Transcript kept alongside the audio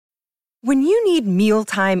When you need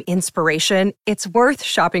mealtime inspiration, it's worth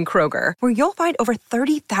shopping Kroger, where you'll find over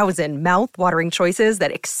 30,000 mouth-watering choices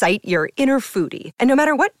that excite your inner foodie. And no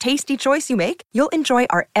matter what tasty choice you make, you'll enjoy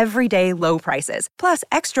our everyday low prices, plus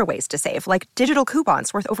extra ways to save, like digital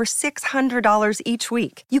coupons worth over $600 each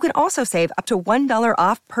week. You can also save up to $1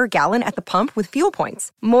 off per gallon at the pump with fuel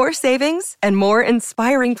points. More savings and more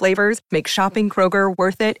inspiring flavors make shopping Kroger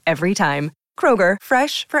worth it every time. Kroger,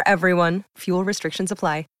 fresh for everyone. Fuel restrictions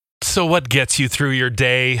apply. So what gets you through your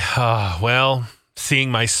day? Well,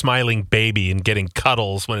 seeing my smiling baby and getting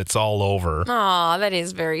cuddles when it's all over. Aw, that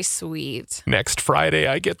is very sweet. Next Friday,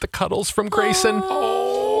 I get the cuddles from Grayson.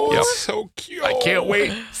 Oh, Yep. so cute. I can't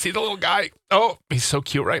wait. See the little guy. Oh, he's so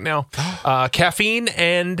cute right now. Caffeine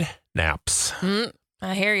and naps.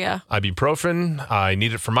 I hear ya. Ibuprofen. I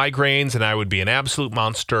need it for migraines, and I would be an absolute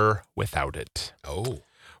monster without it. Oh.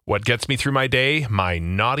 What gets me through my day? My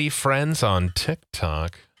naughty friends on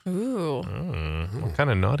TikTok. Ooh. What kind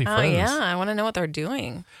of naughty Oh, friends? yeah. I want to know what they're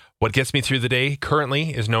doing. What gets me through the day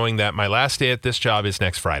currently is knowing that my last day at this job is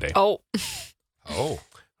next Friday. Oh. Oh.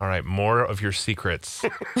 All right, more of your secrets.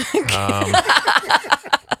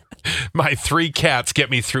 My 3 cats get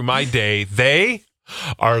me through my day. They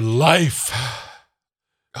are life.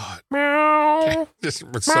 God. Just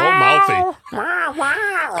it's so mouthy.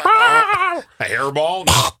 A hairball?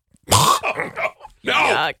 No.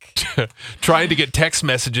 Yuck. Trying to get text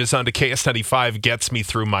messages onto KS95 gets me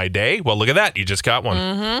through my day. Well, look at that. You just got one.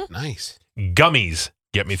 Nice. Gummies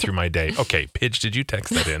get me through my day. Okay, Pidge, did you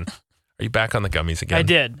text that in? Are you back on the gummies again? I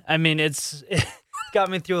did. I mean, it's got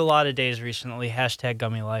me through a lot of days recently. Hashtag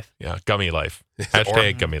gummy life. Yeah, gummy life.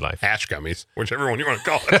 Hashtag gummy life. Hash gummies, whichever one you want to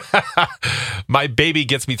call it. My baby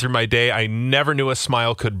gets me through my day. I never knew a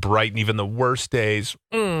smile could brighten even the worst days.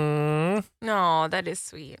 No, that is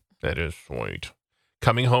sweet. That is sweet.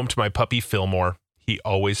 Coming home to my puppy Fillmore. He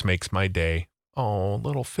always makes my day. Oh,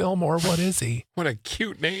 little Fillmore, what is he? What a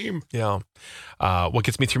cute name. Yeah. What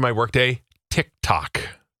gets me through my workday? TikTok.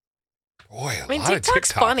 Boy, I mean, lot of TikTok's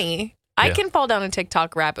TikTok. funny. I Yeah. can fall down a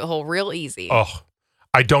TikTok rabbit hole real easy. Oh,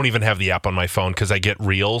 I don't even have the app on my phone because I get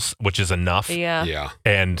Reels, which is enough. Yeah. Yeah.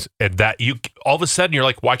 And that you all of a sudden you're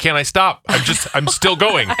like, why can't I stop? I'm still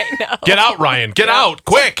going. I know. Get out, Ryan. Get out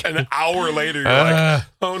quick. An hour later, you're like,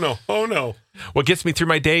 oh no, oh no. What gets me through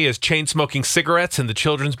my day is chain smoking cigarettes and the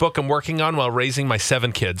children's book I'm working on while raising my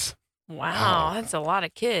 7 kids. Wow, that's a lot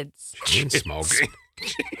of kids. Chain smoking.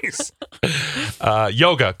 Jeez.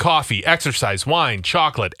 Yoga, coffee, exercise, wine,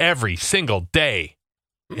 chocolate every single day.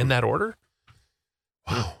 In that order?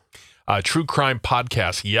 Wow. True crime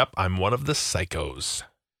podcast. Yep, I'm one of the psychos.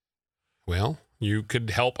 Well, you could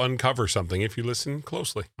help uncover something if you listen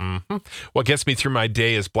closely. hmm What gets me through my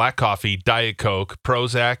day is black coffee, Diet Coke,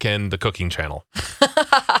 Prozac, and the cooking channel.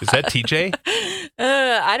 Is that TJ?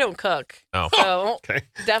 I don't cook. Oh. So Okay.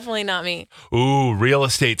 definitely not me. Ooh, real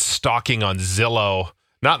estate stalking on Zillow.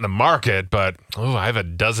 Not in the market, but I have a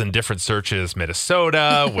dozen different searches.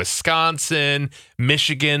 Minnesota, Wisconsin,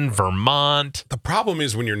 Michigan, Vermont. The problem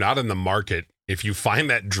is when you're not in the market, if you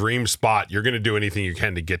find that dream spot, you're going to do anything you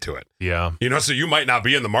can to get to it. Yeah. You know, so you might not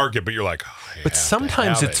be in the market, but you're like, oh, I But have to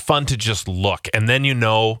sometimes have it's it. fun to just look, and then you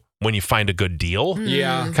know when you find a good deal.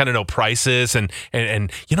 Yeah. Kind of know prices, and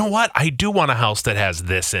you know what? I do want a house that has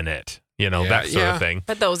this in it. You know, Yeah, that sort yeah. of thing.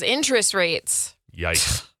 But those interest rates,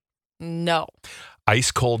 Yikes. no.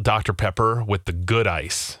 Ice cold Dr. Pepper with the good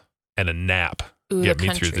ice and a nap. Ooh, Get the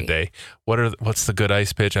me through the country. day. What's the good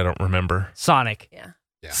ice pitch? I don't remember. Sonic. Yeah.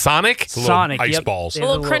 Yeah. Sonic? It's a little Sonic, ice yep. balls. Yeah. A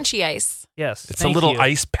little little- crunchy ice. Yes. It's thank a little you.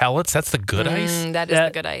 ice pellets. That's the good ice. That is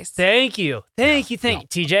the good ice. Thank you. Thank you,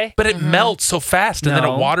 TJ. But it melts so fast, and then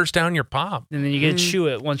No. it waters down your pop. And then you get to chew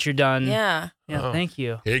it once you're done. Yeah. Yeah, Oh. thank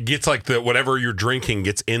you. It gets like whatever you're drinking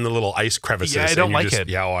gets in the little ice crevices. Yeah, I don't and you like just- it.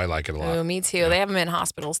 Yeah, I like it a lot. Ooh, me too. They have them in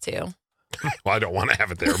hospitals too. Well, I don't want to have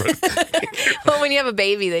it there, but Well, when you have a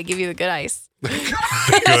baby, they give you the good ice.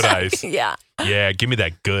 The good ice. Yeah. Yeah, give me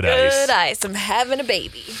that good ice. Good ice. I'm having a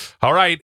baby. All right,